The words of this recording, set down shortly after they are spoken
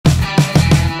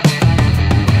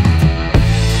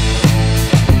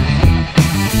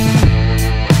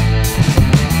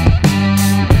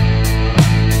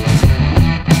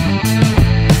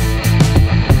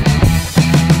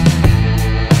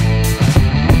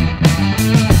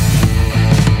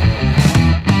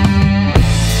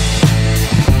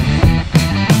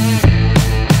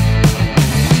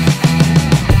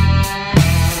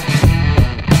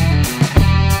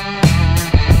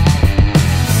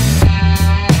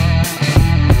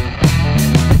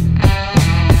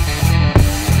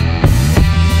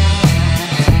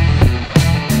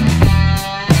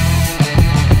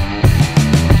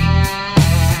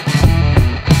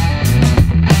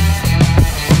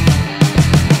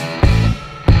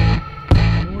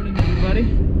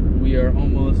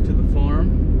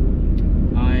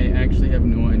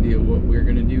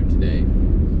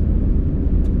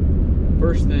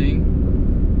first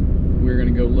thing, we're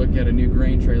gonna go look at a new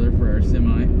grain trailer for our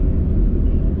semi.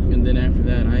 And then after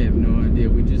that, I have no idea.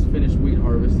 We just finished wheat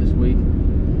harvest this week.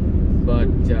 But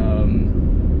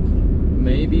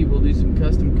maybe we'll do some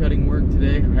custom cutting work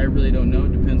today. I really don't know.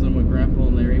 It depends on what Grandpa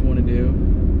and Larry want to do.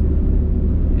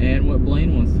 And what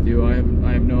Blaine wants to do. I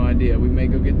have no idea. We may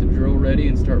go get the drill ready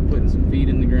and start putting some feed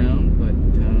in the ground. But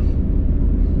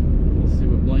we'll see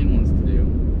what Blaine wants to do.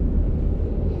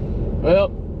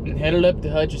 Well, headed up to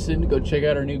Hutchinson to go check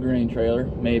out our new grain trailer.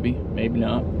 Maybe, maybe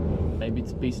not. Maybe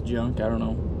it's a piece of junk, I don't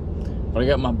know. But I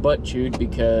got my butt chewed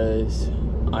because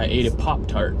I ate a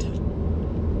Pop-Tart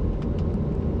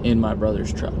in my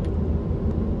brother's truck.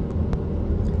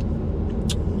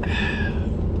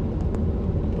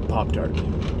 A Pop-Tart.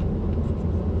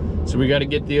 So we got to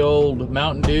get the old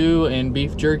Mountain Dew and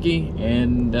beef jerky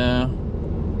and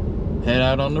head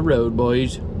out on the road,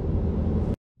 boys.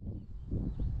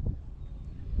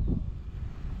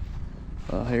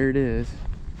 Well, here it is.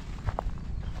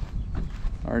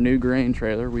 Our new grain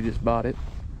trailer, we just bought it.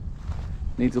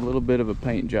 Needs a little bit of a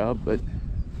paint job, but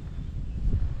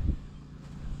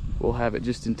we'll have it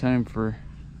just in time for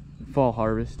fall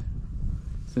harvest,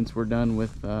 since we're done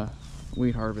with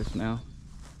wheat harvest now.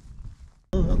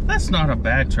 That's not a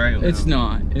bad trailer. It's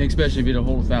not, and especially if it'll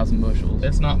hold 1,000 bushels.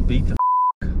 It's not beat the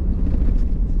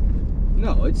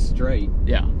No, it's straight.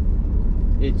 Yeah.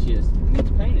 It's just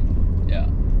needs painted. Yeah.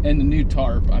 And the new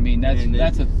tarp, I mean, that's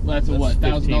a what,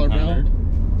 $1,000 bill?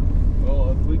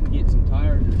 Well, if we can get some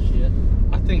tires or shit.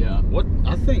 I think, yeah. What,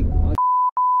 I think.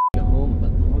 Get home and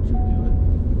let the launcher do it.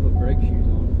 Put brake shoes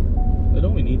on. It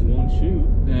only needs one shoe.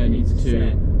 Yeah, it needs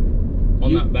two.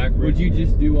 On that back rim. Would you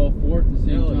just do all four at the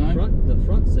same time? No, the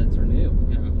front sets are new.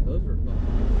 Yeah. Those are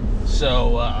fun.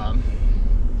 So,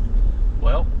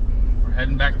 well, we're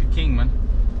heading back to Kingman.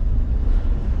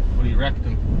 What do you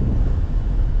reckon?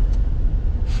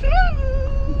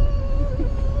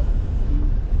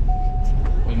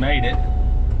 We made it.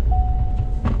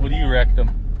 What do you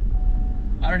reckon?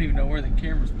 I don't even know where the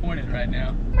camera's pointed right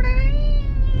now.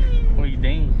 What you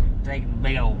doing? Taking a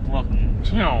big old fucking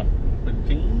chill.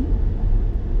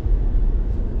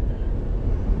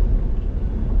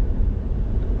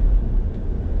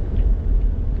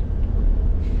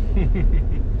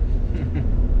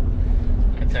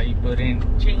 That's how you put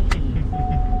in ching.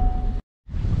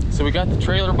 So we got the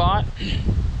trailer bought.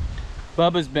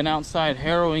 Bubba's been outside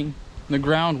harrowing the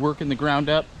ground, working the ground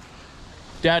up.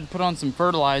 Dad put on some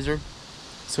fertilizer,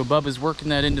 so Bubba's working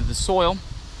that into the soil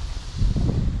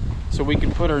so we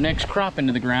can put our next crop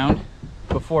into the ground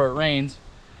before it rains,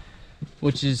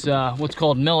 which is what's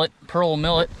called millet, pearl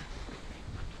millet.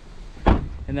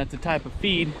 And that's a type of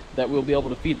feed that we'll be able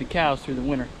to feed the cows through the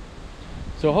winter.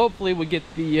 So hopefully we'll get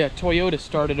the Toyota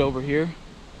started over here.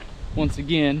 Once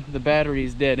again, the battery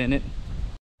is dead in it.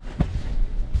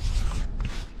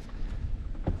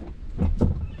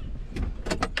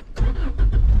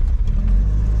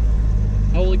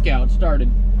 Holy cow, it started.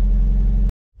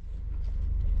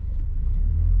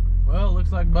 Well,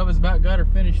 looks like Bubba's about got her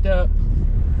finished up.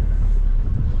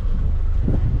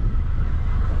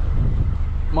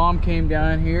 Mom came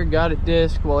down here, got it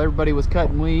disked while everybody was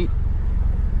cutting wheat.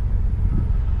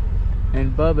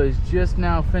 And Bubba's just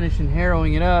now finishing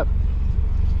harrowing it up,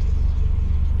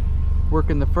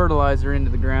 working the fertilizer into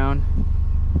the ground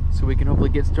so we can hopefully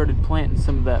get started planting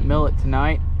some of that millet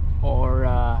tonight or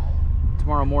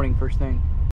tomorrow morning first thing.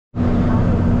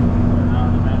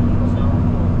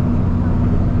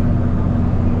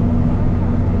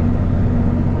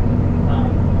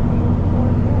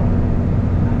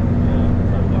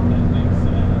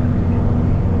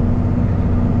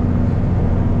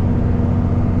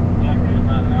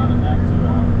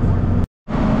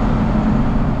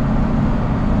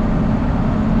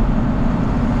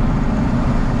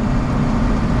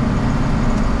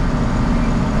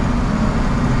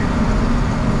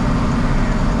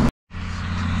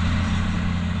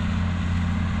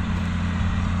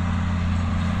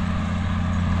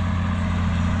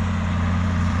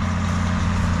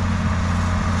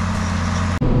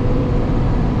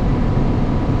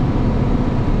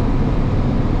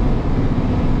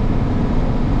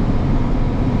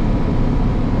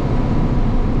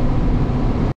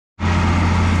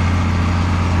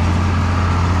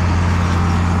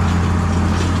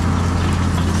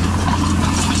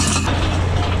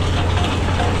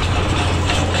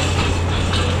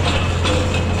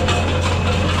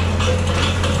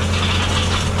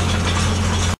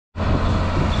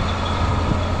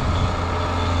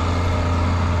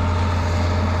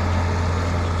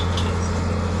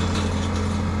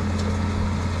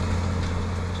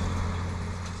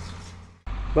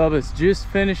 Bubba's just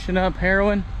finishing up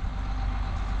harrowing.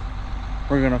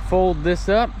 We're gonna fold this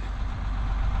up,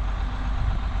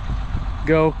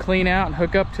 go clean out and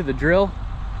hook up to the drill,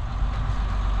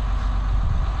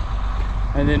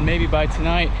 and then maybe by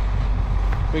tonight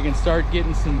we can start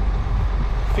getting some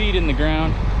feed in the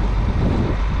ground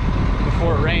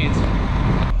before it rains.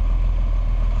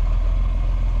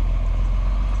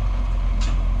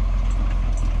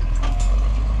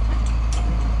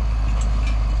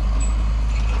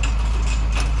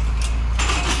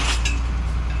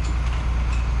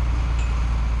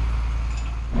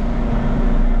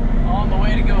 On the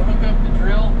way to go hook up the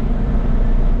drill,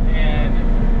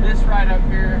 and this right up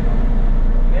here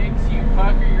makes you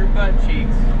pucker your butt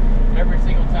cheeks every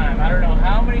single time. I don't know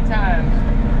how many times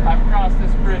I've crossed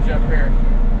this bridge up here,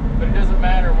 but it doesn't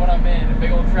matter what I'm in, a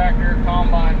big old tractor,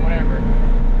 combine, whatever.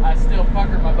 I still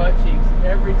pucker my butt cheeks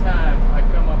every time I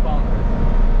come up on this.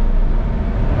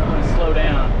 I'm going to slow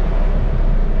down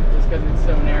just because it's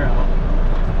so narrow.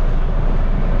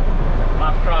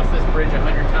 I've crossed this bridge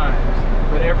 100 times,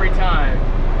 but every time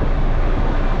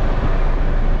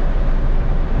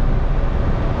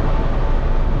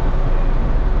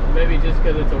maybe just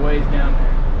because it's a ways down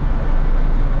there.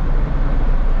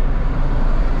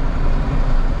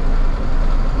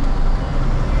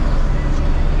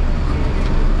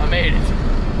 I made it.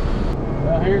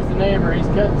 Well, here's the neighbor. He's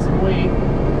cutting some wheat.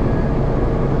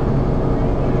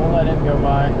 We'll let him go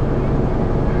by.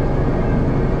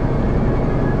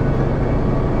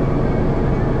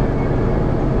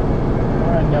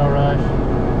 All right, no rush.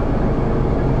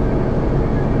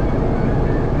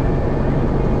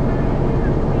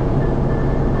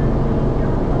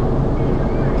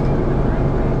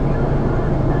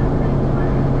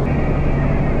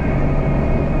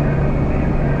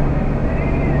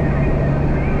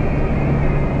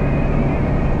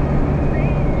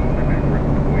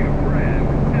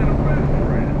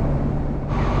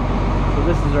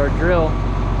 Our drill,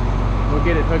 we'll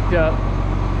get it hooked up,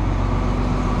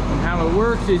 and how it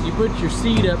works is you put your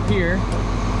seed up here,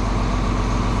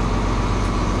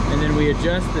 and then we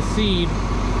adjust the seed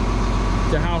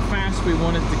to how fast we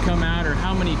want it to come out, or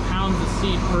how many pounds of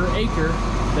seed per acre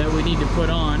that we need to put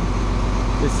on.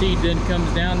 The seed then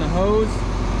comes down the hose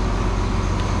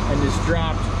and is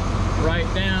dropped right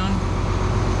down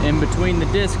in between the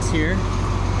discs here,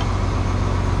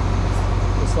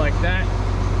 just like that.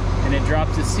 And it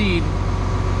drops the seed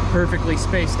perfectly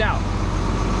spaced out.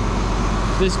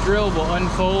 This drill will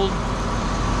unfold.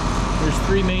 There's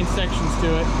 3 main sections to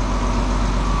it.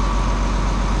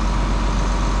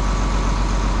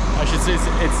 I should say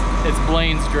it's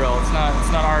Blaine's drill. It's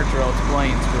not our drill. It's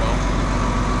Blaine's drill.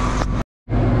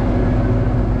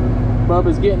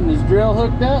 Bubba's getting his drill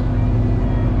hooked up,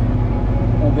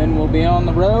 and then we'll be on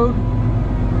the road,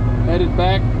 headed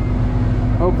back.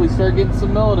 Hopefully, start getting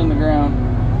some millet in the ground.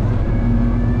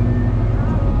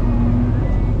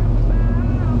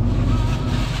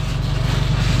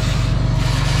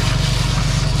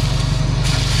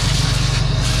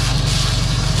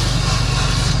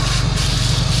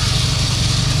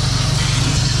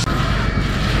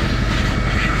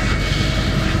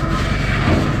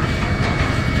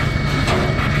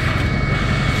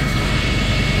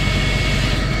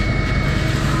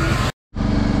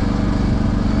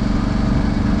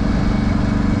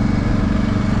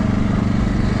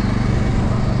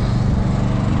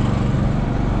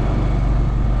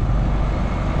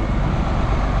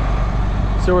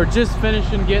 So we're just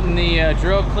finishing getting the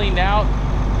drill cleaned out.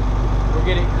 We'll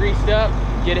get it greased up,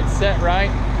 get it set right,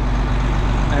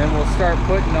 and then we'll start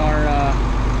putting our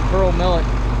pearl millet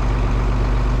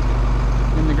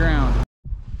in the ground.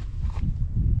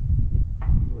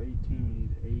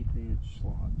 18 to 8-inch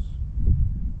slots.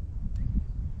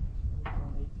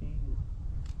 18.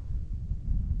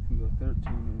 We go 13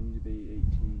 and need to be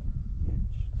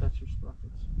 18-inch. That's your sprockets.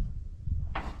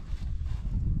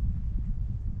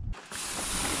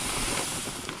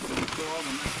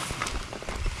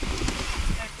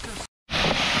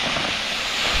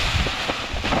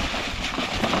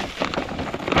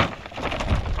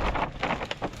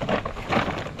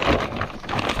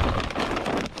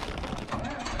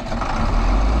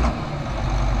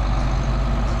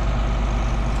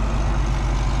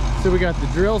 So we got the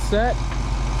drill set,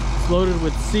 it's loaded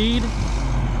with seed,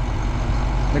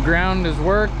 the ground is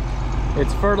worked,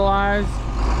 it's fertilized.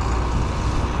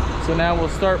 So now we'll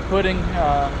start putting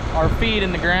our feed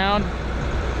in the ground.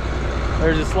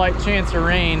 There's a slight chance of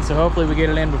rain, so hopefully we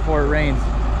get it in before it rains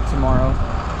tomorrow.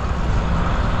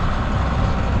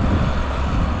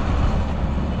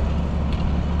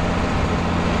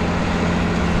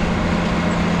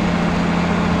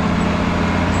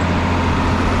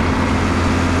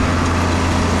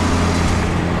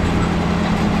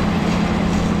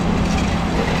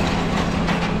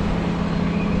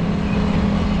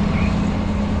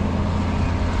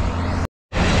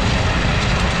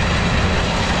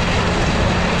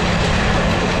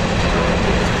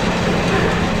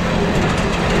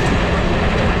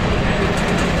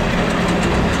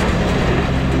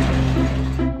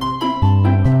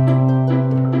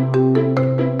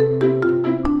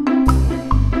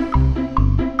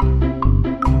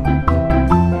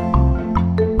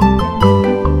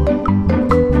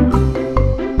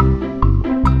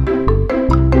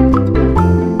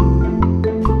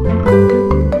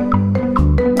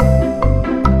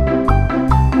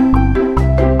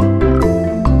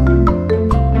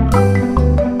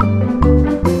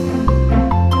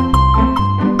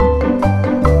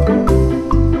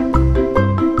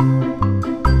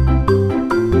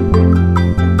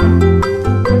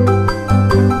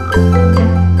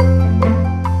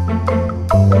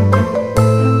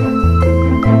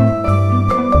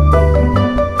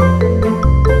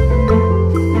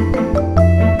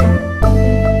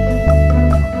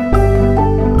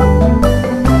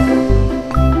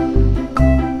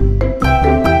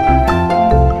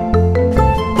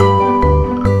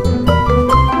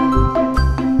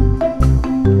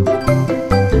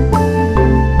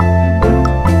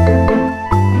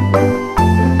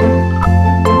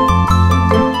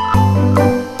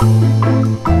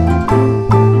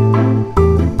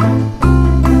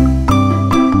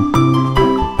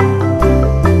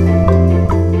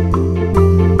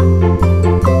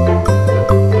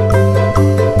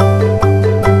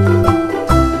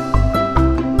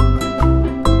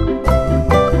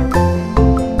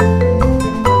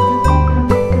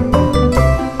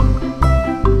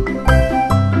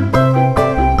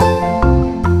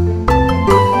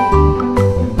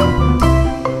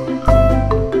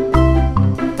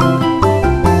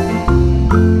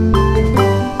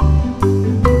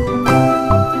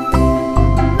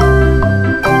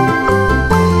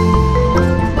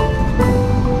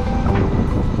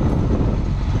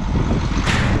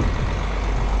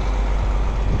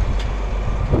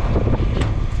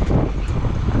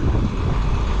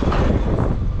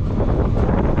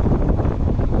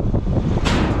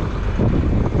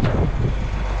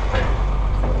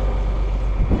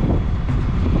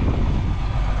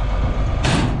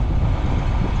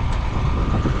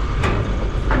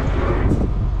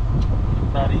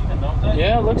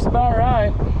 looks about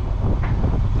right.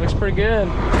 Looks pretty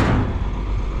good.